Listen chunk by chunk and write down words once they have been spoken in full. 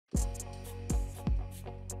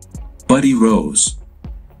Buddy Rose.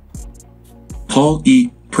 Paul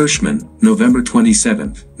E. Pershman, November 27,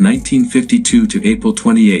 1952 to April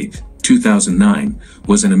 28, 2009,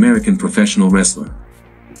 was an American professional wrestler.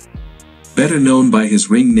 Better known by his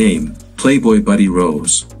ring name, Playboy Buddy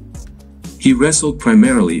Rose. He wrestled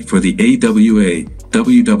primarily for the AWA,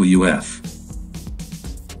 WWF,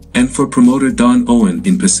 and for promoter Don Owen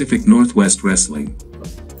in Pacific Northwest Wrestling.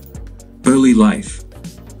 Early life.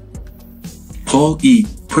 Paul E.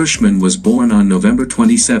 Pershman was born on November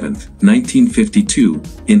 27, 1952,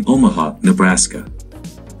 in Omaha, Nebraska.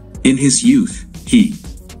 In his youth, he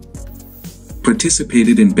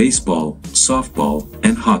participated in baseball, softball,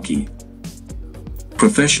 and hockey.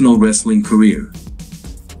 Professional wrestling career.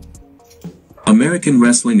 American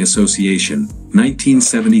Wrestling Association,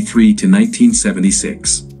 1973 to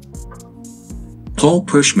 1976. Paul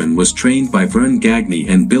Pershman was trained by Vern Gagne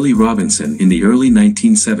and Billy Robinson in the early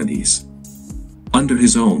 1970s. Under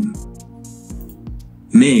his own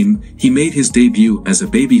name, he made his debut as a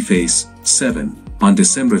babyface, 7, on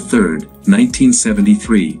December 3,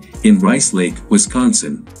 1973, in Rice Lake,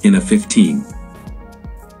 Wisconsin, in a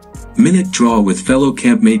 15-minute draw with fellow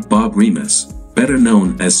campmate Bob Remus, better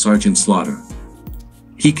known as Sergeant Slaughter.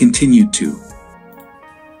 He continued to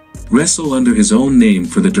wrestle under his own name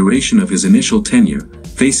for the duration of his initial tenure,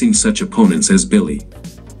 facing such opponents as Billy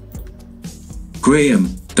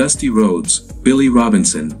Graham, Dusty Rhodes, Billy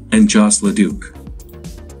Robinson, and Joss LeDuc.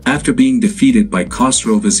 After being defeated by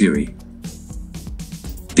Khosrow Vaziri,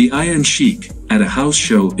 the Iron Sheik, at a house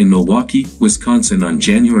show in Milwaukee, Wisconsin on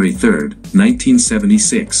January 3,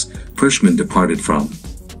 1976, Pershman departed from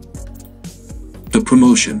the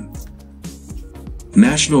promotion.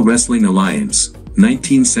 National Wrestling Alliance,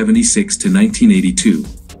 1976 to 1982.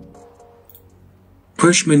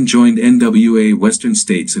 Pershman joined NWA Western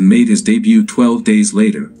States and made his debut 12 days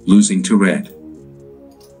later, losing to Red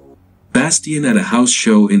Bastion at a house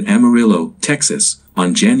show in Amarillo, Texas,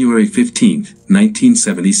 on January 15,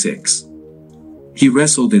 1976. He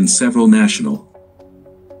wrestled in several National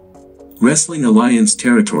Wrestling Alliance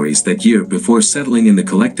territories that year before settling in the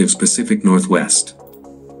Collective's Pacific Northwest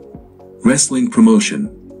Wrestling promotion.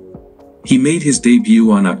 He made his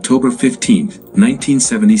debut on October 15,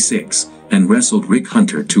 1976, and wrestled Rick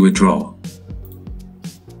Hunter to a draw.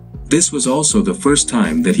 This was also the first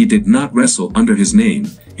time that he did not wrestle under his name,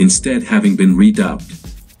 instead having been redubbed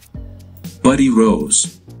Buddy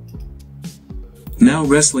Rose. Now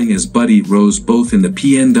wrestling as Buddy Rose both in the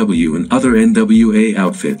PNW and other NWA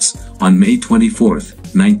outfits, on May 24,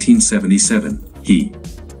 1977, he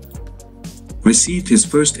received his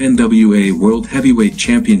first NWA World Heavyweight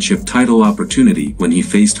Championship title opportunity when he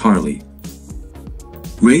faced Harley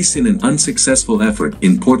Race in an unsuccessful effort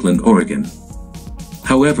in Portland, Oregon.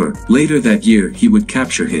 However, later that year he would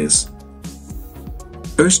capture his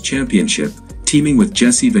first championship, teaming with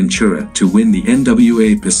Jesse Ventura to win the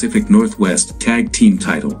NWA Pacific Northwest Tag Team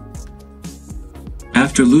title.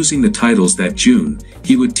 After losing the titles that June,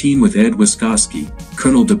 he would team with Ed Wiskoski,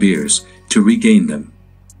 Colonel De Beers, to regain them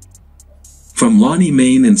from Lonnie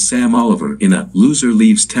Main and Sam Oliver in a "Loser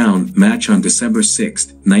Leaves Town" match on December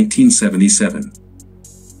 6, 1977.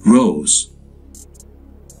 Rose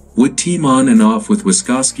would team on and off with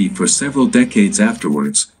Wiskoski for several decades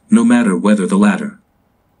afterwards, no matter whether the latter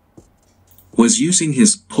was using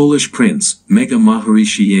his Polish Prince, Mega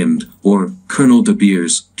Maharishi Imd, or Colonel De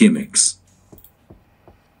Beers gimmicks.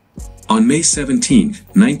 On May 17,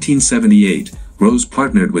 1978, Rose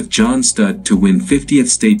partnered with John Studd to win 50th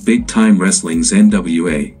State Big Time Wrestling's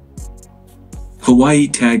NWA Hawaii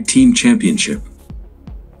Tag Team Championship.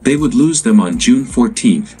 They would lose them on June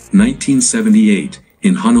 14, 1978,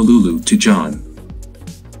 in Honolulu to John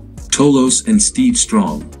Tolos and Steve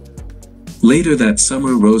Strong. Later that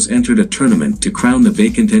summer, Rose entered a tournament to crown the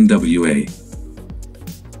vacant NWA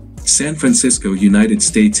San Francisco United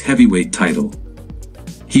States heavyweight title.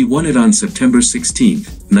 He won it on September 16,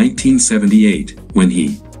 1978, when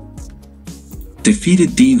he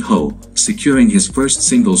defeated Dean Ho, securing his first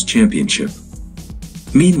singles championship.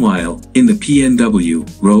 Meanwhile, in the PNW,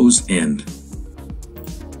 Rose and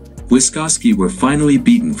Wiskoski were finally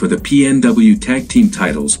beaten for the PNW Tag Team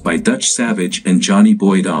titles by Dutch Savage and Johnny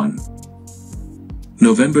Boyd on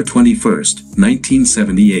November 21,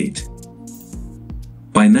 1978.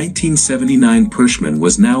 By 1979, Pershman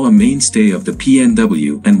was now a mainstay of the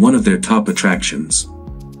PNW and one of their top attractions.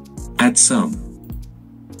 At some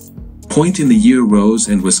point in the year, Rose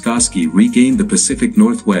and Wiskoski regained the Pacific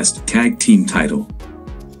Northwest Tag Team title.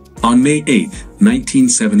 On May 8,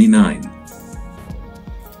 1979.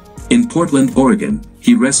 In Portland, Oregon,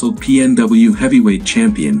 he wrestled PNW heavyweight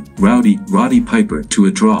champion Roddy Piper to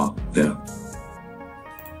a draw. The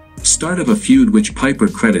Start of a feud which Piper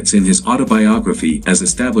credits in his autobiography as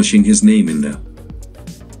establishing his name in the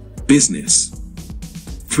business.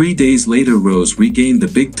 3 days later, Rose regained the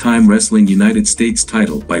Big Time Wrestling United States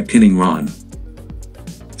title by pinning Ron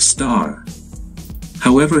Starr.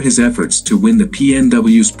 However, his efforts to win the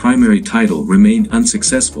PNW's primary title remained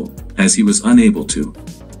unsuccessful, as he was unable to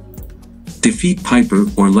defeat Piper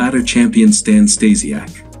or latter champion Stan Stasiak.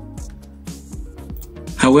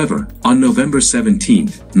 However, on November 17,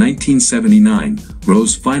 1979,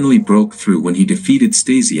 Rose finally broke through when he defeated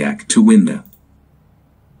Stasiak to win the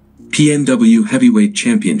PNW Heavyweight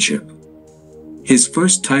Championship. His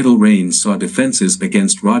first title reign saw defenses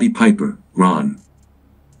against Roddy Piper, Ron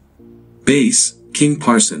Bass, King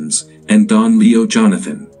Parsons, and Don Leo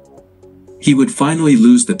Jonathan. He would finally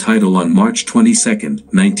lose the title on March 22,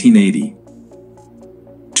 1980,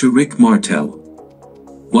 to Rick Martel.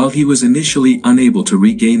 While he was initially unable to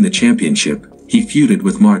regain the championship, he feuded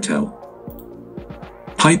with Martel,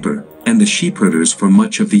 Piper, and the Sheepherders for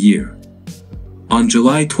much of the year. On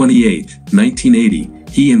July 28,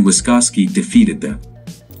 1980, he and Wiskoski defeated the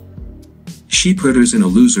Sheepherders in a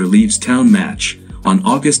loser leaves town match. On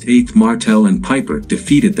August 8, Martel and Piper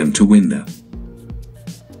defeated them to win the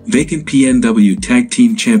vacant PNW Tag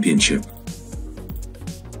Team Championship.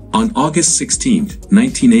 On August 16,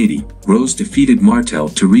 1980, Rose defeated Martel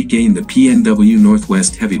to regain the PNW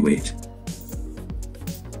Northwest Heavyweight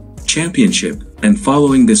Championship, and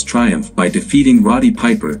following this triumph by defeating Roddy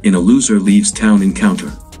Piper in a loser leaves town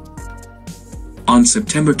encounter. On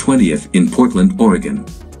September 20th in Portland, Oregon,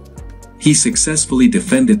 he successfully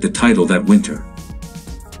defended the title that winter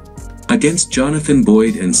against Jonathan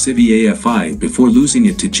Boyd and Civi AFI before losing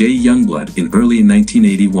it to Jay Youngblood in early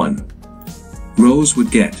 1981. Rose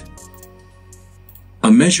would get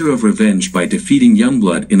a measure of revenge by defeating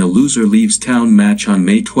Youngblood in a loser leaves town match on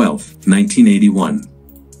May 12, 1981.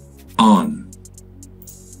 On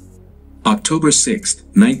October 6,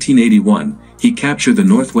 1981, he captured the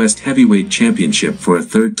Northwest Heavyweight Championship for a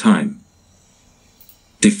third time,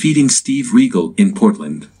 defeating Steve Regal in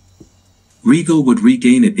Portland. Regal would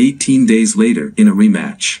regain it 18 days later in a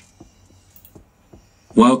rematch.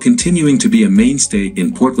 While continuing to be a mainstay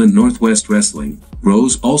in Portland Northwest Wrestling,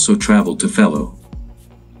 Rose also traveled to fellow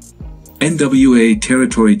NWA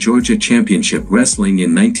Territory Georgia Championship Wrestling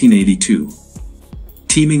in 1982.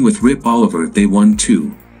 Teaming with Rip Oliver, they won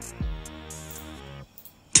 2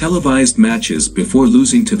 televised matches before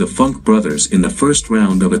losing to the Funk Brothers in the first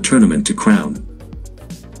round of a tournament to crown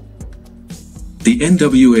the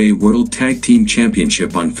NWA World Tag Team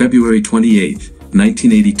Championship on February 28,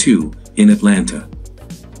 1982, in Atlanta.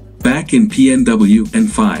 Back in PNW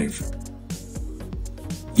and 5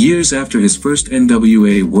 years after his first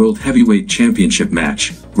NWA World Heavyweight Championship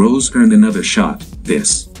match, Rose earned another shot,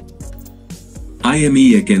 this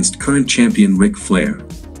IME against current champion Ric Flair.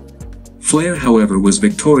 Flair, however, was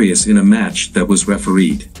victorious in a match that was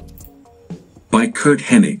refereed by Curt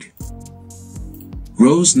Hennig.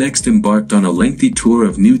 Rose next embarked on a lengthy tour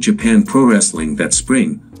of New Japan Pro Wrestling that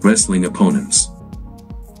spring, wrestling opponents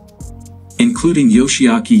including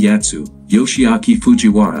Yoshiaki Yatsu, Yoshiaki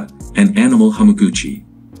Fujiwara, and Animal Hamaguchi.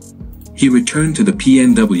 He returned to the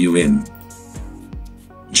PNW in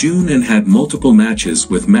June and had multiple matches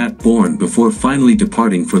with Matt Bourne before finally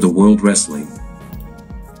departing for the World Wrestling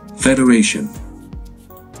Federation.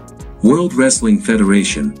 World Wrestling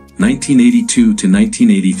Federation, 1982 to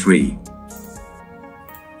 1983.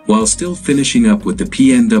 While still finishing up with the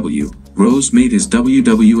PNW, Rose made his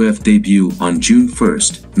WWF debut on June 1,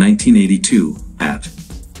 1982, at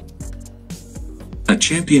a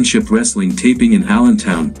championship wrestling taping in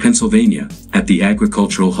Allentown, Pennsylvania, at the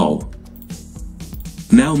Agricultural Hall.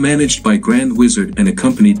 Now managed by Grand Wizard and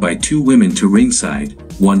accompanied by 2 women to ringside,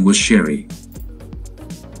 one was Sherry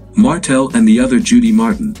Martel and the other Judy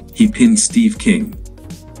Martin, he pinned Steve King.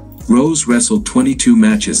 Rose wrestled 22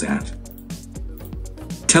 matches at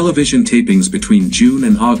television tapings between June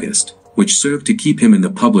and August, which served to keep him in the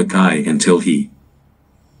public eye until he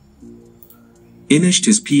finished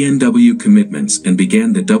his PNW commitments and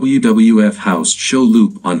began the WWF House Show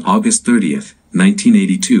Loop on August 30,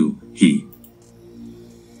 1982. He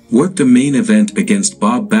worked a main event against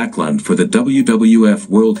Bob Backlund for the WWF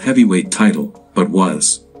World Heavyweight title, but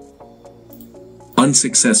was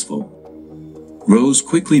unsuccessful. Rose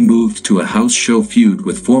quickly moved to a house show feud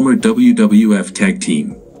with former WWF Tag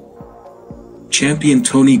Team champion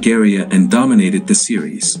Tony Garea and dominated the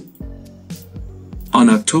series. On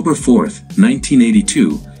October 4,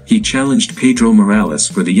 1982, he challenged Pedro Morales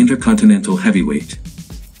for the Intercontinental Heavyweight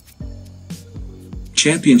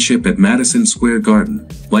Championship at Madison Square Garden.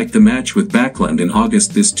 Like the match with Backlund in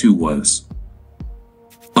August, this too was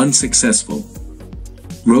Unsuccessful.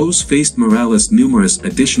 Rose faced Morales numerous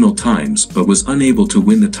additional times but was unable to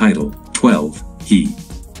win the title. 12. He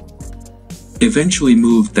eventually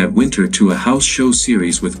moved that winter to a house show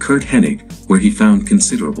series with Curt Hennig, where he found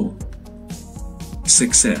considerable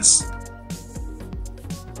success.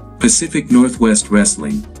 Pacific Northwest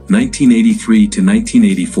Wrestling, 1983 to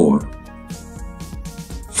 1984.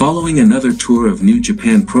 Following another tour of New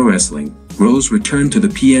Japan Pro Wrestling, Rose returned to the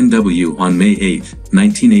PNW on May 8,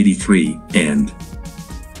 1983, and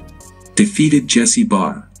defeated Jesse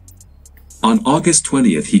Barr. On August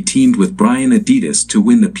 20th he teamed with Brian Adidas to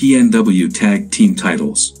win the PNW Tag Team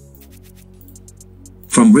titles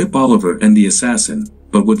from Rip Oliver and the Assassin,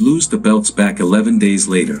 but would lose the belts back 11 days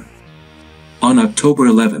later. On October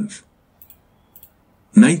 11th,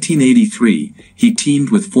 1983, he teamed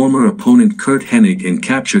with former opponent Curt Hennig and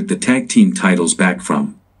captured the tag team titles back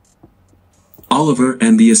from Oliver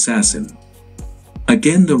and the Assassin.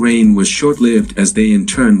 Again the reign was short-lived as they in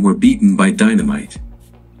turn were beaten by Dynamite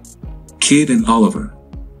Kid and Oliver.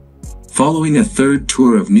 Following a third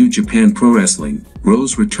tour of New Japan Pro Wrestling,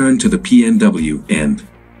 Rose returned to the PNW and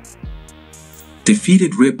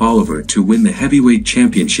defeated Rip Oliver to win the Heavyweight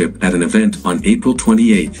Championship at an event on April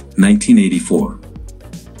 28, 1984.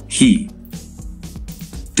 He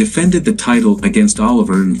defended the title against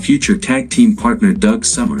Oliver and future tag team partner Doug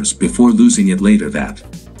Summers before losing it later that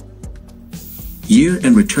year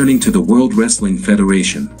and returning to the World Wrestling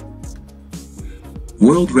Federation.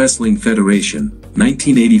 World Wrestling Federation,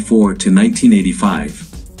 1984 to 1985.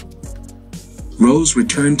 Rose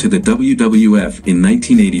returned to the WWF in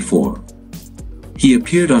 1984. He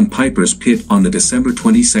appeared on Piper's Pit on the December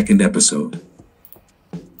 22nd episode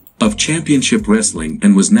of Championship Wrestling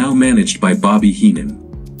and was now managed by Bobby Heenan.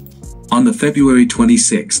 On the February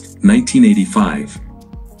 26, 1985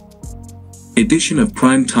 edition of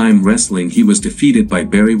Primetime Wrestling he was defeated by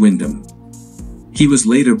Barry Windham. He was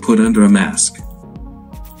later put under a mask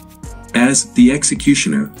as the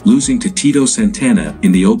Executioner, losing to Tito Santana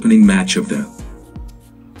in the opening match of the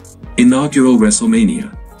inaugural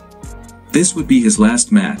WrestleMania. This would be his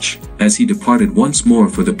last match, as he departed once more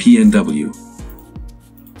for the PNW.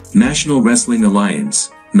 National Wrestling Alliance,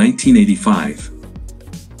 1985.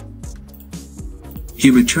 He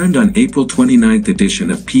returned on April 29th edition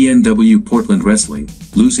of PNW Portland Wrestling,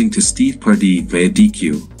 losing to Steve Pardee via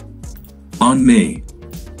DQ. On May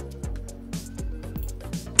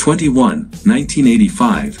 21,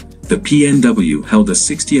 1985, the PNW held a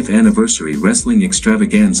 60th anniversary wrestling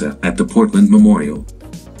extravaganza at the Portland Memorial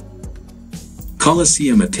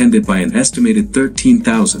Coliseum attended by an estimated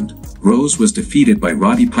 13,000. Rose was defeated by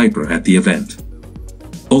Roddy Piper at the event.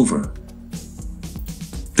 Over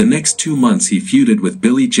the next 2 months he feuded with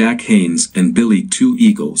Billy Jack Haynes and Billy Two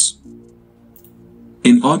Eagles.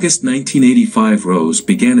 In August 1985 Rose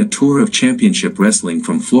began a tour of championship wrestling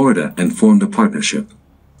from Florida and formed a partnership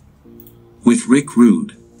with Rick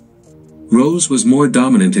Rude. Rose was more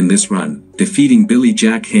dominant in this run, defeating Billy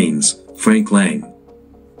Jack Haynes, Frank Lang,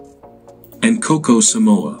 and Coco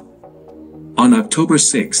Samoa. On October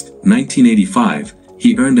 6, 1985,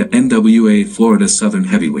 he earned a NWA Florida Southern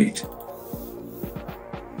Heavyweight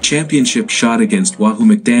Championship shot against Wahoo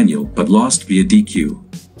McDaniel but lost via DQ.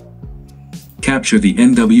 Capture the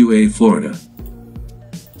NWA Florida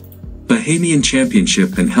Bahamian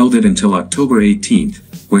Championship and held it until October 18,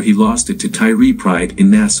 where he lost it to Tyree Pride in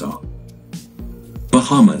Nassau,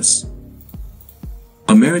 Bahamas.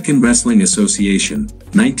 American Wrestling Association,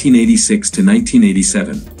 1986 to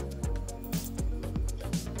 1987.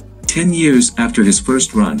 10 years after his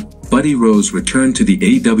first run, Buddy Rose returned to the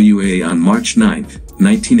AWA on March 9,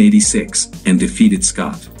 1986, and defeated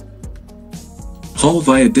Scott Hall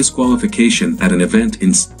via disqualification at an event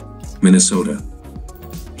in Minnesota.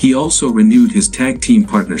 He also renewed his tag team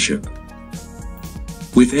partnership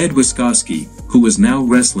with Ed Wiskoski, who was now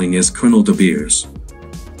wrestling as Colonel De Beers.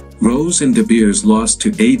 Rose and De Beers lost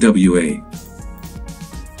to AWA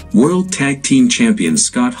World Tag Team Champions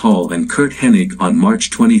Scott Hall and Curt Hennig on March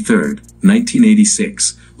 23,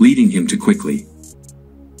 1986, leading him to quickly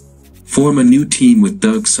form a new team with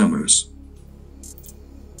Doug Summers.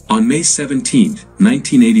 On May 17,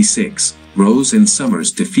 1986, Rose and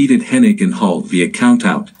Summers defeated Hennig and Hall via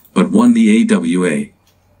countout, but won the AWA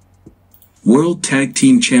World Tag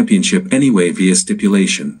Team Championship anyway via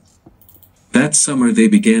stipulation. That summer they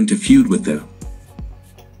began to feud with the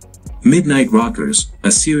Midnight Rockers,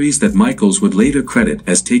 a series that Michaels would later credit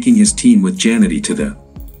as taking his team with Janity to the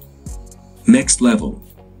next level.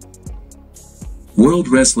 World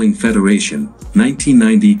Wrestling Federation,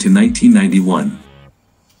 1990 to 1991.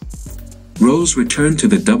 Rose returned to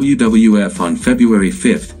the WWF on February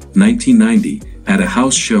 5, 1990, at a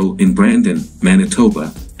house show in Brandon,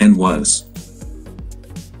 Manitoba, and was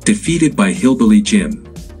defeated by Hillbilly Jim.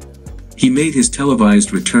 He made his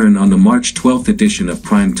televised return on the March 12th edition of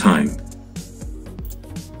Prime Time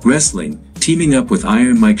Wrestling, teaming up with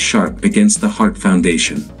Iron Mike Sharpe against the Hart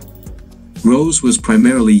Foundation. Rose was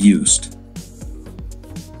primarily used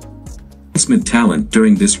talent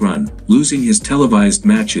during this run, losing his televised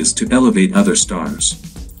matches to elevate other stars.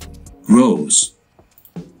 Rose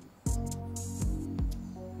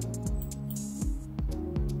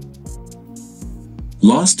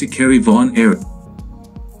lost to Kerry Von Erich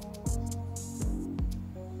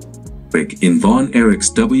in Von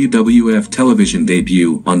Erich's WWF television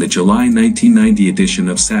debut on the July 1990 edition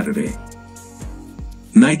of Saturday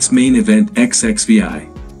Night's Main Event XXVI.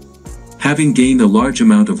 Having gained a large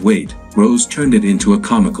amount of weight, Rose turned it into a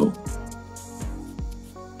comical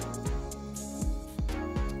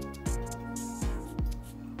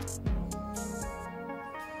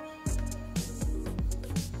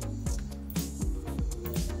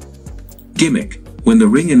gimmick when the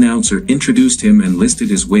ring announcer introduced him and listed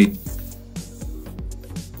his weight.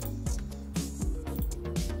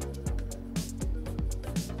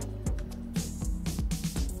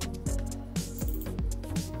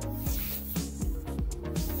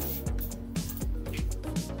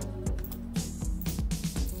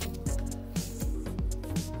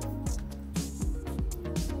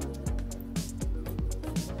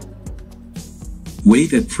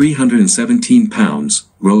 Weight at 317 pounds,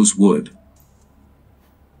 Rose would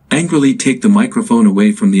angrily take the microphone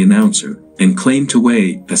away from the announcer and claim to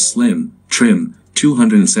weigh a slim, trim,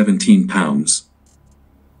 217 pounds.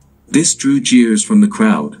 This drew jeers from the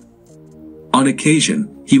crowd. On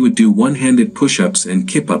occasion, he would do one-handed push-ups and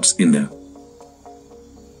kip-ups in the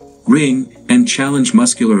ring and challenge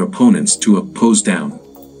muscular opponents to a pose down.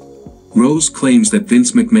 Rose claims that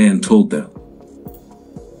Vince McMahon told the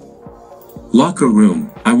locker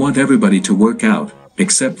room, "I want everybody to work out,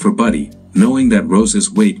 except for Buddy," knowing that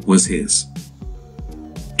Rose's weight was his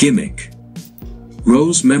gimmick.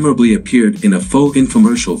 Rose memorably appeared in a faux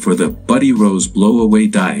infomercial for the Buddy Rose Blow-Away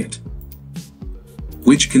Diet,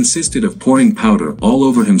 which consisted of pouring powder all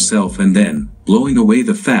over himself and then blowing away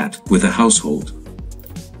the fat with a household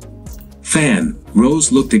fan.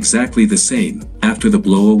 Rose looked exactly the same after the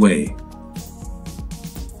blow-away.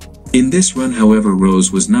 In this run, however,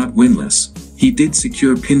 Rose was not winless. He did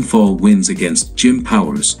secure pinfall wins against Jim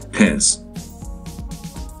Powers, Pez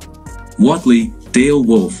Whatley, Dale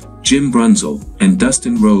Wolf, Jim Brunzell, and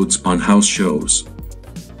Dustin Rhodes on house shows.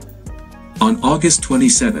 On August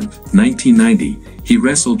 27, 1990, he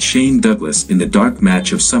wrestled Shane Douglas in the dark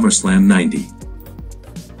match of SummerSlam 90.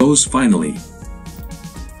 Rose finally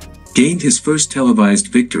gained his first televised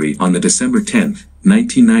victory on the December 10,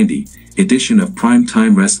 1990, edition of Prime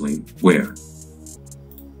Time Wrestling, where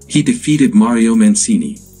he defeated Mario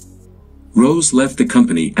Mancini. Rose left the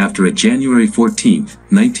company after a January 14,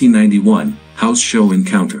 1991, house show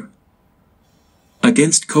encounter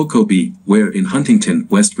against Coco B, where in Huntington,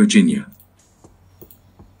 West Virginia.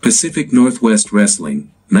 Pacific Northwest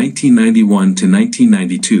Wrestling, 1991 to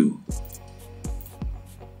 1992.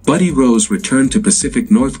 Buddy Rose returned to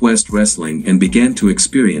Pacific Northwest Wrestling and began to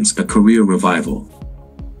experience a career revival.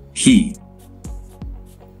 He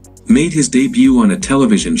made his debut on a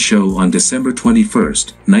television show on December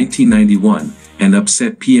 21, 1991, and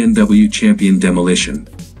upset PNW champion Demolition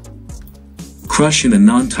Crush in a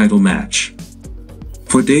non-title match.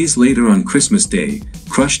 4 days later on Christmas Day,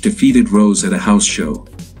 Crush defeated Rose at a house show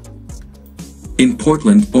in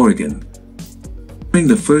Portland, Oregon. During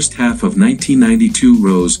the first half of 1992,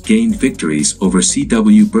 Rose gained victories over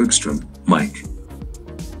C.W. Bergstrom, Mike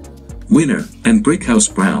Winner, and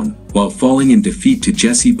Brickhouse Brown, while falling in defeat to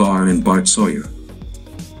Jesse Barr and Bart Sawyer.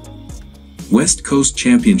 West Coast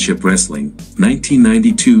Championship Wrestling,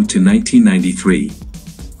 1992 to 1993.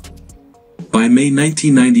 By May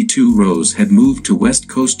 1992, Rose had moved to West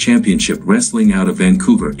Coast Championship Wrestling out of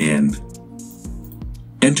Vancouver and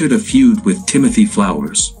entered a feud with Timothy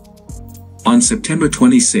Flowers. On September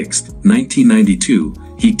 26, 1992,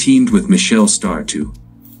 he teamed with Michelle Starr to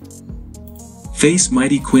face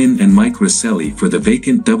Mighty Quinn and Mike Rosselli for the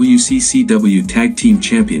vacant WCCW Tag Team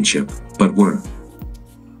Championship, but were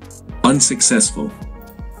unsuccessful.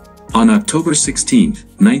 On October 16,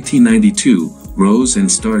 1992, Rose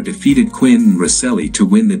and Starr defeated Quinn and Rosselli to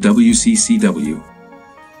win the WCCW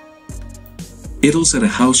titles at a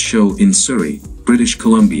house show in Surrey, British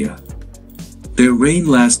Columbia. Their reign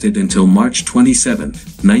lasted until March 27,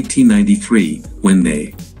 1993, when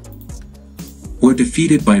they were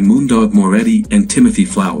defeated by Moondog Moretti and Timothy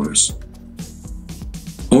Flowers.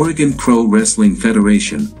 Oregon Pro Wrestling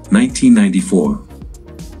Federation, 1994.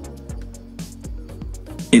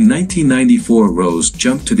 In 1994, Rose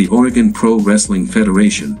jumped to the Oregon Pro Wrestling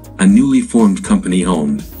Federation, a newly formed company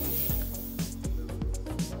owned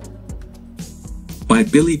by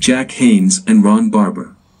Billy Jack Haynes and Ron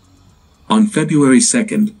Barber. On February 2,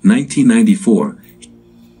 1994,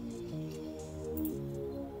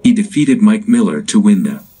 he defeated Mike Miller to win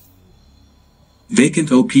the vacant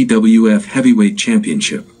OPWF Heavyweight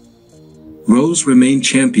Championship. Rose remained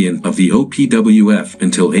champion of the OPWF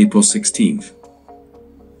until April 16,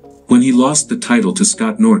 when he lost the title to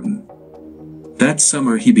Scott Norton. That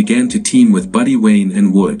summer he began to team with Buddy Wayne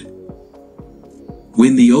and would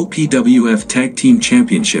win the OPWF Tag Team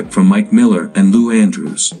Championship from Mike Miller and Lou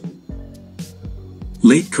Andrews.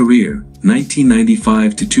 Late career,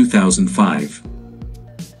 1995 to 2005.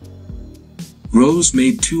 Rose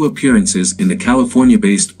made 2 appearances in the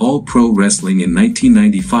California-based All Pro Wrestling in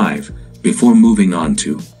 1995, before moving on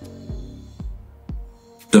to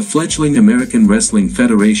the fledgling American Wrestling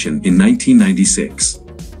Federation in 1996.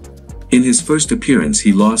 In his first appearance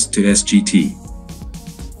he lost to SGT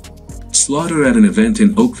Slaughter at an event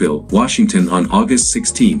in Oakville, Washington on August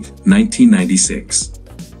 16, 1996.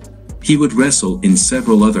 He would wrestle in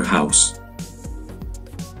several other house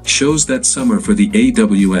shows that summer for the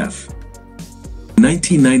AWF. In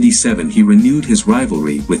 1997 he renewed his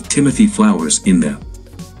rivalry with Timothy Flowers in the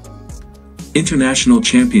International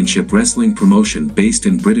Championship Wrestling promotion based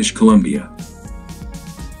in British Columbia.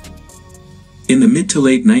 In the mid to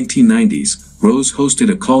late 1990s, Rose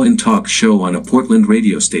hosted a call-in talk show on a Portland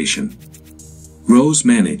radio station. Rose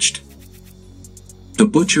managed The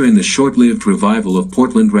Butcher in the short-lived revival of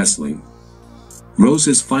Portland wrestling.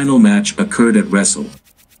 Rose's final match occurred at Wrestle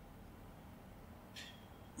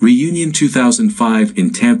Reunion 2005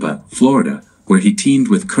 in Tampa, Florida, where he teamed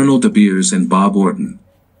with Colonel De Beers and Bob Orton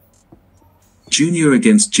Jr.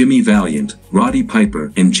 against Jimmy Valiant, Roddy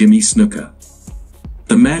Piper and Jimmy Snuka.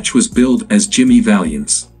 The match was billed as Jimmy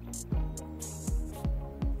Valiant's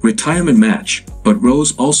retirement match, but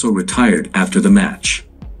Rose also retired after the match.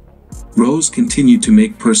 Rose continued to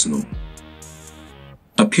make personal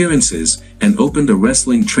appearances, and opened a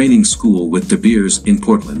wrestling training school with De Beers in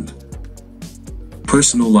Portland.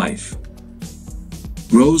 Personal life.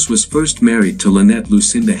 Rose was first married to Lynette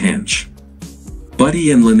Lucinda Hanch.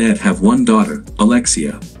 Buddy and Lynette have one daughter,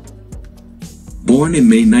 Alexia, born in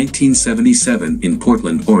May 1977 in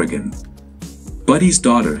Portland, Oregon. Buddy's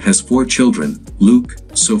daughter has 4 children, Luke,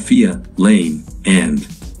 Sophia, Lane, and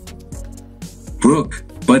Brooke,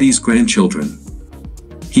 Buddy's grandchildren.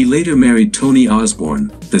 He later married Toni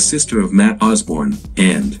Osborne, the sister of Matt Osborne,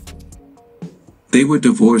 and they were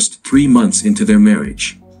divorced 3 months into their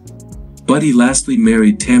marriage. Buddy lastly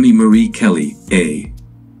married Tammy Marie Kelly, a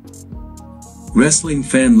wrestling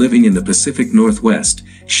fan living in the Pacific Northwest.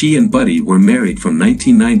 She and Buddy were married from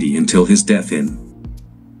 1990 until his death in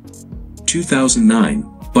 2009.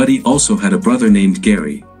 Buddy also had a brother named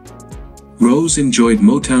Gary. Rose enjoyed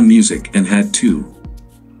Motown music and had 2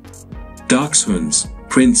 dachshunds,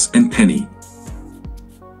 Prince and Penny.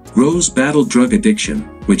 Rose battled drug addiction,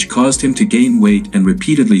 which caused him to gain weight and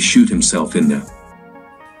repeatedly shoot himself in the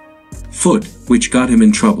foot, which got him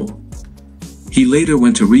in trouble. He later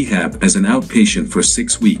went to rehab as an outpatient for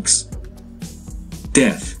 6 weeks.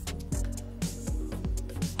 Death.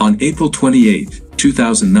 On April 28,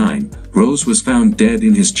 2009, Rose was found dead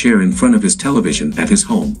in his chair in front of his television at his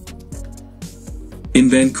home in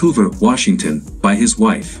Vancouver, Washington, by his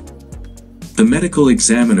wife. The medical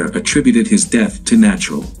examiner attributed his death to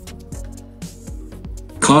natural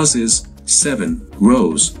causes. 7.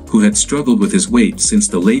 Rose, who had struggled with his weight since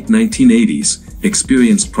the late 1980s,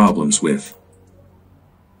 experienced problems with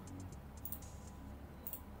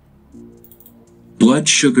blood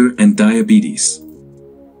sugar and diabetes.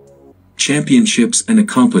 Championships and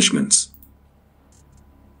accomplishments.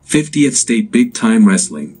 50th State Big Time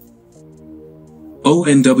Wrestling.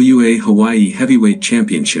 ONWA Hawaii Heavyweight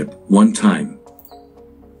Championship, 1 time.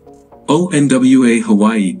 ONWA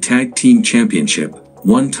Hawaii Tag Team Championship,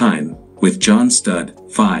 1 time, with John Studd,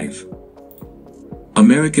 5.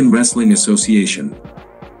 American Wrestling Association.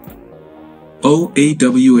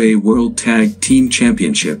 OAWA World Tag Team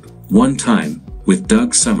Championship, 1 time, with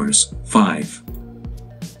Doug Summers, 5.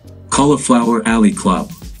 Cauliflower Alley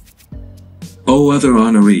Club. Other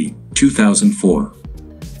honoree, 2004.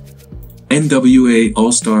 NWA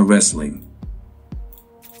All-Star Wrestling.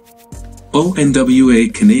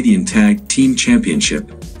 ONWA Canadian Tag Team Championship,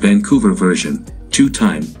 Vancouver version, 2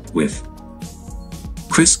 time, with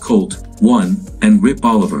Chris Colt, 1, and Rip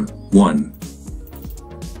Oliver, 1.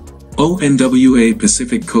 ONWA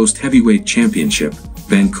Pacific Coast Heavyweight Championship,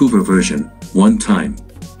 Vancouver version, 1 time.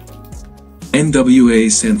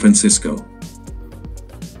 NWA San Francisco.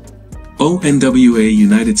 ONWA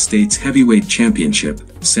United States Heavyweight Championship,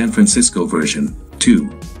 San Francisco version, 2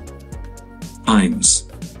 times.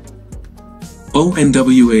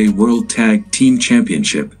 ONWA World Tag Team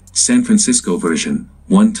Championship, San Francisco version,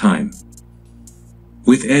 1 time.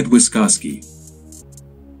 With Ed Wiskoski.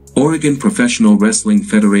 Oregon Professional Wrestling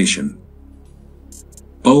Federation.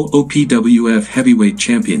 OOPWF Heavyweight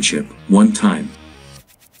Championship, 1 time.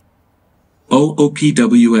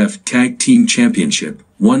 OOPWF Tag Team Championship,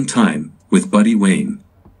 1 time, with Buddy Wayne.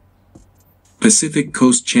 Pacific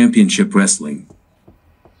Coast Championship Wrestling.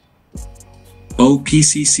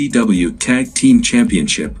 OPCCW Tag Team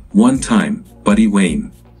Championship, 1 time, Buddy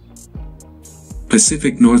Wayne.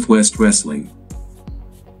 Pacific Northwest Wrestling.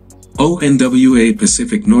 ONWA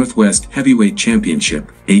Pacific Northwest Heavyweight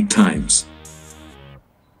Championship, 8 times.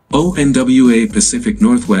 ONWA Pacific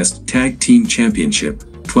Northwest Tag Team Championship,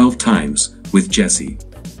 12 times, with Jesse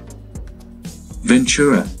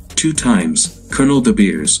Ventura, 2 times, Colonel De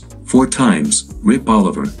Beers, 4 times, Rip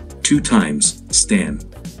Oliver, 2 times, Stan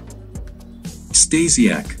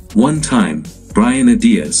Stasiak, 1 time, Brian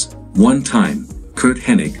Diaz, 1 time, Kurt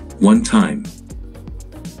Hennig, 1 time.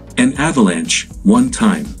 And Avalanche, 1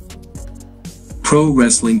 time. Pro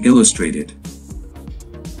Wrestling Illustrated.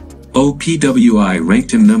 OPWI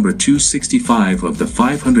ranked him number 265 of the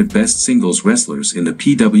 500 best singles wrestlers in the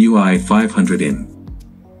PWI 500 in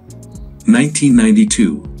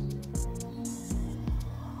 1992.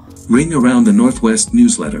 Ring Around the Northwest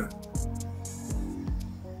Newsletter.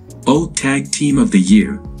 O Tag Team of the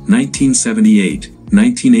Year, 1978,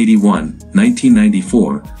 1981,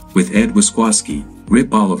 1994, with Ed Wiskoski,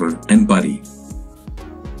 Rip Oliver, and Buddy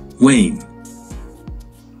Wayne.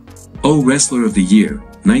 O Wrestler of the Year,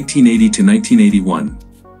 1980 to 1981.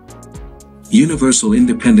 Universal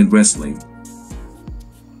Independent Wrestling.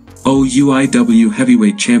 OUIW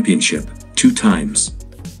Heavyweight Championship, 2 times.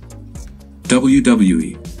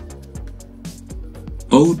 WWE.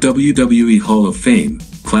 OWWE Hall of Fame,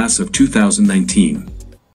 Class of 2019.